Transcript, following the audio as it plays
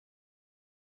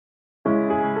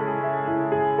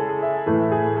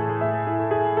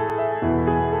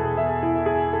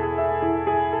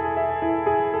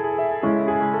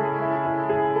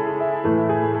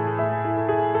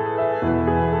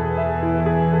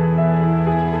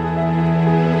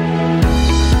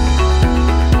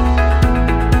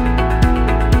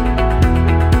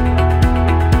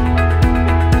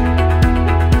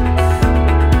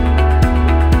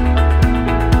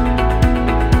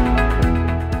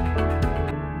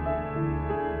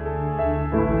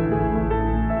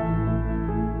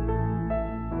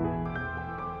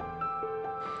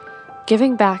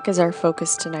Giving back is our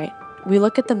focus tonight. We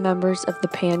look at the members of the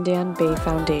Pandan Bay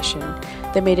Foundation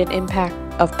that made an impact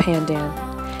of Pandan.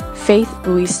 Faith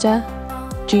Buista,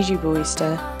 Gigi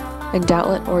Buista, and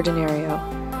Doutlet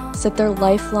Ordinario set their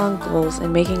lifelong goals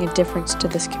in making a difference to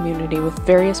this community with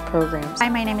various programs. Hi,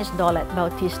 my name is Dolet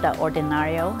Bautista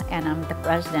Ordinario, and I'm the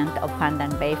president of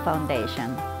Pandan Bay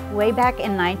Foundation. Way back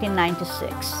in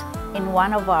 1996, in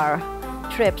one of our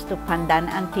trips to Pandan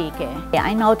Antique,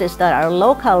 I noticed that our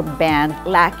local band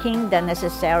lacking the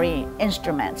necessary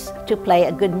instruments to play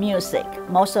a good music.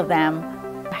 Most of them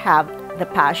have the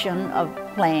passion of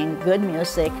playing good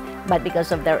music, but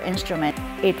because of their instrument,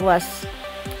 it was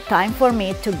time for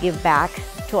me to give back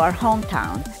to our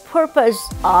hometown. The purpose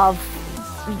of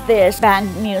this band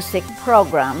music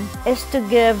program is to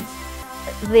give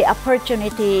the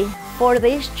opportunity for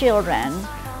these children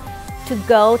to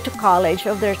go to college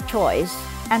of their choice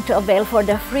and to avail for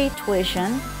the free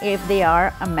tuition if they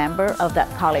are a member of that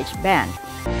college band.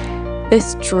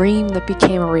 This dream that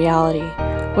became a reality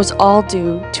was all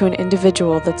due to an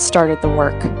individual that started the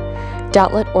work.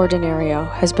 Doutlet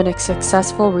Ordinario has been a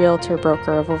successful realtor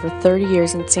broker of over 30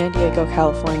 years in San Diego,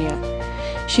 California.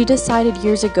 She decided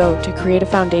years ago to create a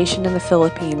foundation in the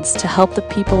Philippines to help the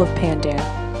people of Pandan.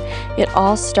 It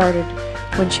all started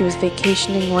when she was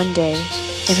vacationing one day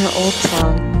in her old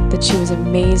town that she was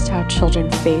amazed how children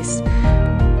face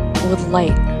with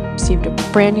light received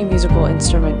a brand new musical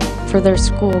instrument for their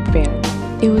school band.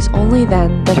 It was only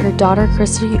then that her daughter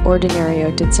Christy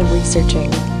Ordinario did some researching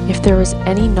if there was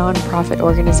any non-profit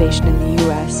organization in the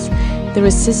U.S. that would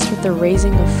assist with the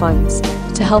raising of funds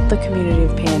to help the community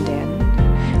of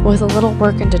Pandan. With a little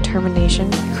work and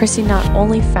determination, Christy not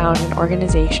only found an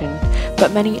organization,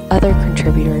 but many other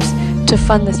contributors to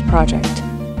fund this project.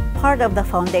 Part of the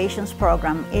Foundation's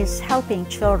program is helping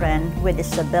children with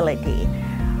disability.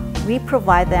 We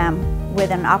provide them with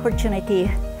an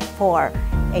opportunity for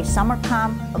a summer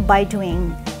camp by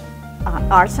doing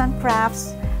arts and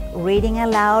crafts, reading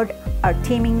aloud, or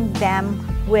teaming them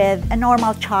with a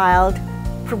normal child,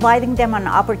 providing them an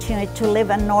opportunity to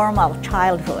live a normal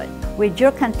childhood. With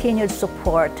your continued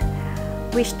support,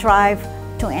 we strive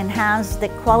to enhance the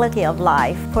quality of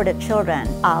life for the children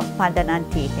of Pandan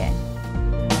Antique.